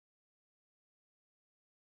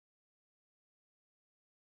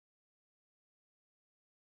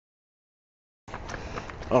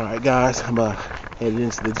Alright guys, I'm headed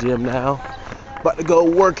into the gym now. About to go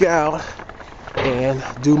work out and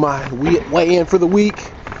do my weigh-in for the week.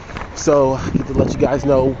 So I get to let you guys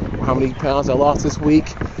know how many pounds I lost this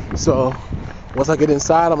week. So once I get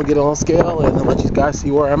inside, I'm gonna get on scale and I'll let you guys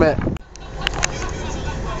see where I'm at.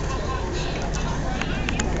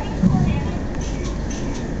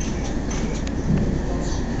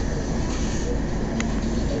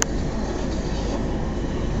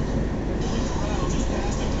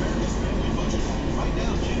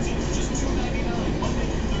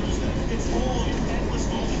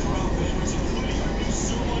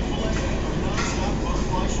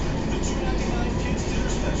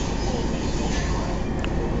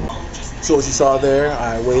 So as you saw there,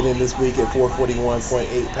 I weighed in this week at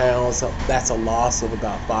 441.8 pounds. That's a loss of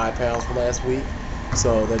about 5 pounds from last week.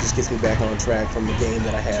 So that just gets me back on track from the gain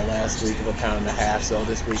that I had last week of 1.5 pounds. So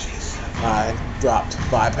this week I dropped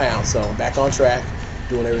 5 pounds. So I'm back on track,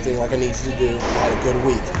 doing everything like I needed to do. I had a good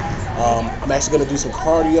week. I'm actually going to do some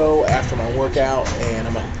cardio after my workout, and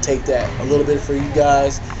I'm going to take that a little bit for you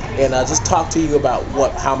guys and just talk to you about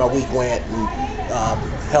how my week went and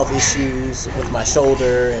health issues with my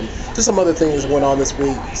shoulder and just some other things that went on this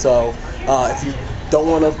week. So if you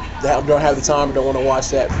don't have the time or don't want to watch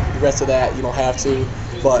the rest of that, you don't have to.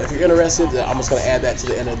 But if you're interested, I'm just going to add that to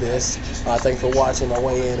the end of this. Thanks for watching my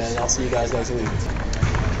weigh-in, and I'll see you guys next week.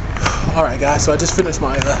 All right, guys. So I just finished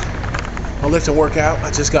my lifting workout.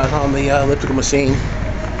 I just got on the elliptical machine,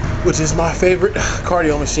 which is my favorite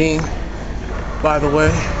cardio machine, by the way.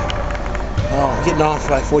 Getting on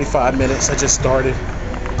for like 45 minutes. I just started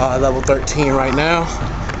level 13 right now.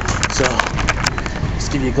 So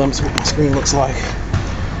just give you a glimpse of what my screen looks like.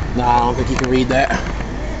 No, I don't think you can read that.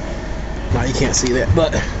 No, you can't see that,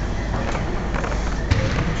 but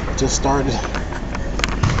just started.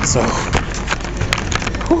 So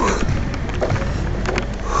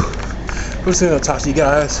first thing I'll talk to you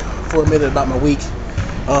guys for a minute about my week.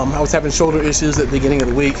 I was having shoulder issues at the beginning of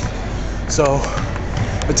the week, so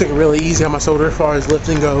I took it really easy on my shoulder as far as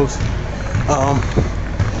lifting goes.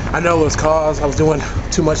 I know it was cause I was doing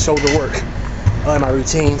too much shoulder work in my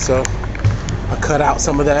routine, so I cut out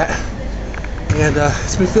some of that, and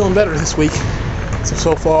it's been feeling better this week.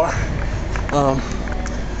 So far,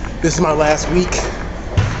 this is my last week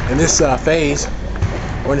in this phase,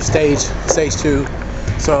 or in the stage 2.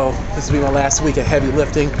 So this will be my last week of heavy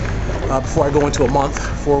lifting before I go into a month,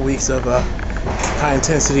 4 weeks of high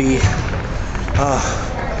intensity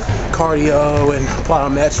cardio and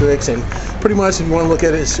plyometrics, and pretty much, if you want to look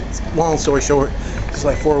at it, it's long story short, it's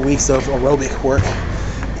like 4 weeks of aerobic work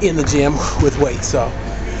in the gym with weights. So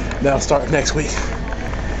that'll start next week.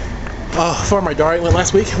 For my diet went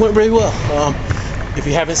last week, it went very well. If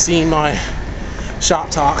you haven't seen my shop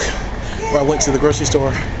talk, where I went to the grocery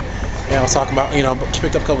store and I was talking about,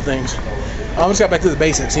 picked up a couple things. I just got back to the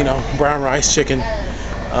basics, brown rice, chicken,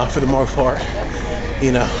 for the most part,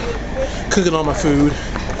 cooking all my food,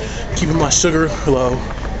 keeping my sugar low,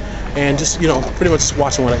 and just, pretty much just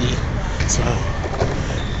watching what I eat. So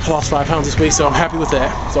I lost 5 pounds this week, so I'm happy with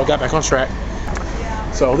that. So I got back on track.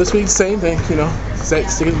 So this week, same thing,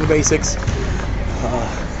 sticking to the basics.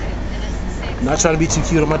 Not trying to be too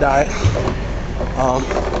cute on my diet.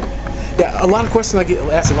 Yeah, a lot of questions I get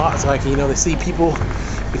asked a lot. It's like, they see people,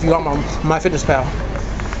 if you go on MyFitnessPal,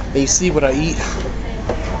 and you see what I eat,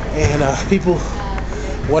 and people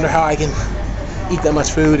wonder how I can eat that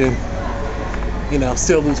much food and,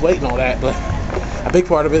 still lose weight and all that. But a big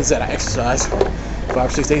part of it is that I exercise 5 or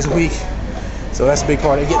 6 days a week. So that's a big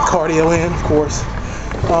part of it. Getting cardio in, of course.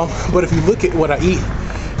 But if you look at what I eat,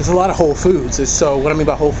 there's a lot of whole foods. So what I mean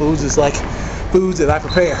by whole foods is like foods that I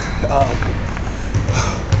prepare.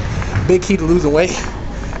 Big key to losing weight,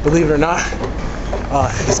 believe it or not,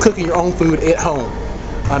 is cooking your own food at home.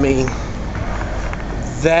 I mean,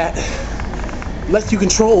 that lets you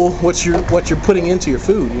control what you're putting into your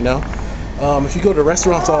food. If you go to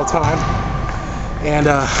restaurants all the time, and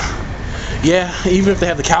yeah, even if they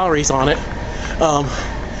have the calories on it,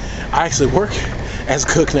 I actually work as a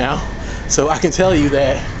cook now, so I can tell you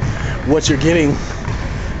that what you're getting,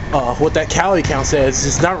 what that calorie count says,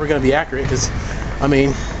 is not going to be accurate, because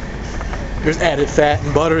there's added fat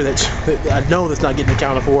and butter that I know that's not getting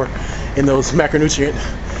accounted for in those macronutrient,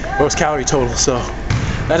 those calorie totals. So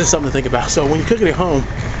that is something to think about. So when you cook it at home,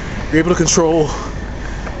 you're able to control,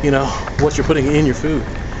 what you're putting in your food.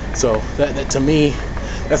 So that to me,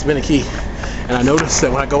 that's been a key. And I noticed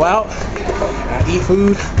that when I go out and I eat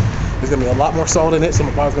food, there's going to be a lot more salt in it, so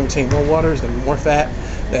my body's going to contain more water, there's going to be more fat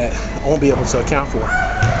that I won't be able to account for.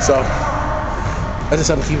 So that's just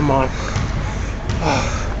something to keep in mind.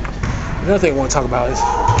 Another thing I want to talk about is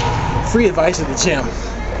free advice at the gym.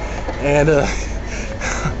 and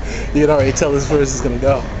you can already tell this verse is gonna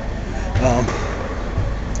go.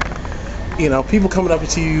 You know, people coming up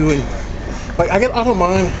to you and like I don't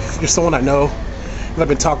mind if you're someone I know and I've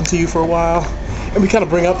been talking to you for a while, and we kind of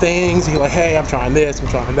bring up things. And you're like, hey, I'm trying this, I'm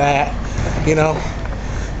trying that, you know.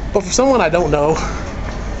 But for someone I don't know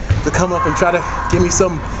to come up and try to give me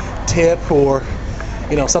some tip or,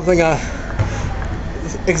 you know, something.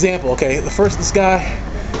 Example, okay. This guy,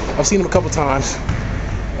 I've seen him a couple times,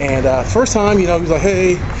 and first time, you know, he was like,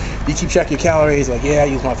 hey, you keep track of your calories? Like, yeah, I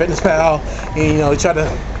use MyFitnessPal, and you know, he tried to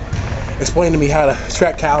explain to me how to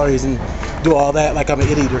track calories and do all that like I'm an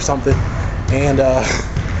idiot or something. And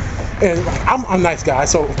like, I'm a nice guy,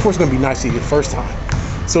 so of course I'm gonna be nice to you the first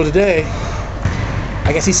time. So today,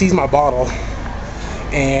 I guess he sees my bottle,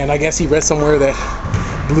 and I guess he read somewhere that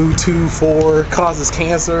blue 2,4 causes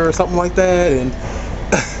cancer or something like that, and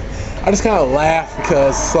I just kind of laugh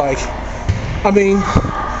because it's like, I mean,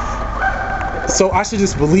 so I should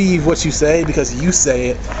just believe what you say because you say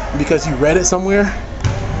it, because you read it somewhere.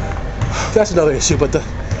 That's another issue, but the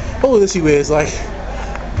whole issue is like,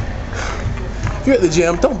 if you're at the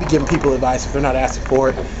gym, don't be giving people advice if they're not asking for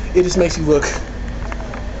it. It just makes you look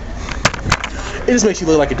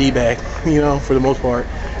like a D-bag, you know, for the most part.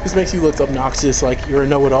 It just makes you look obnoxious, like you're a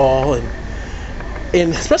know-it-all,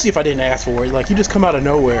 and especially if I didn't ask for it. Like, you just come out of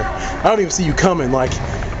nowhere. I don't even see you coming. Like,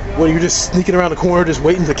 well, you're just sneaking around the corner, just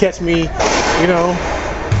waiting to catch me, you know,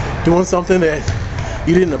 doing something that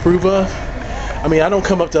you didn't approve of. I mean, I don't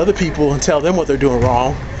come up to other people and tell them what they're doing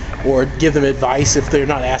wrong or give them advice if they're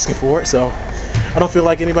not asking for it. So I don't feel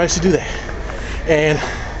like anybody should do that. And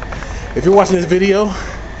if you're watching this video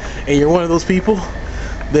and you're one of those people,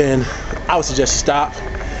 then I would suggest you stop.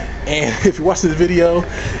 And if you're watching this video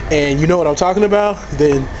and you know what I'm talking about,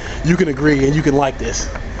 then you can agree and you can like this.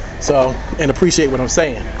 So, and appreciate what I'm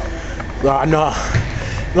saying. I know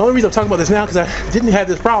the only reason I'm talking about this now because I didn't have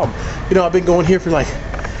this problem. You know, I've been going here for like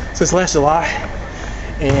since last July,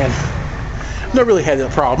 and I've never really had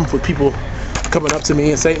that problem with people coming up to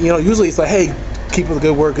me and saying, you know, usually it's like, hey, keep up the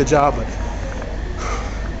good work, good job, but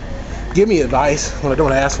give me advice when I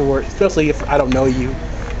don't ask for it, especially if I don't know you.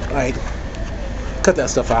 Like, cut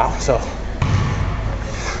that stuff out. So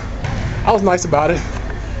I was nice about it.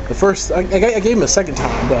 The first, I gave him a second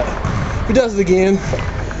time, but if he does it again,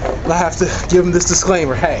 I have to give him this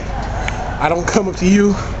disclaimer. Hey, I don't come up to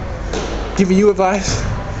you giving you advice,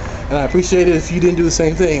 and I appreciate it if you didn't do the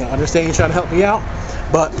same thing. I understand you're trying to help me out,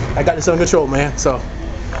 but I got this under control, man. So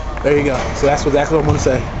there you go. So that's exactly what I'm going to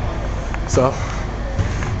say. So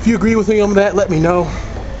if you agree with me on that, let me know.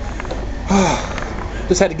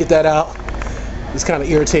 Just had to get that out. This kind of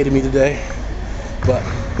irritated me today. But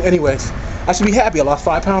anyways, I should be happy. I lost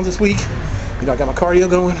 5 pounds this week. You know, I got my cardio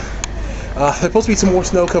going. There's supposed to be some more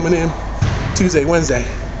snow coming in Tuesday, Wednesday.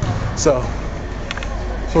 So,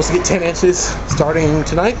 supposed to get 10 inches starting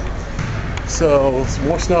tonight. So, some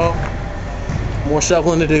more snow, more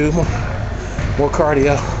shoveling to do, more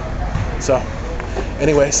cardio. So,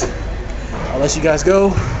 anyways, I'll let you guys go.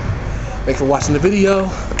 Thanks for watching the video.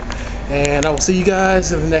 And I will see you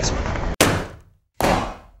guys in the next one.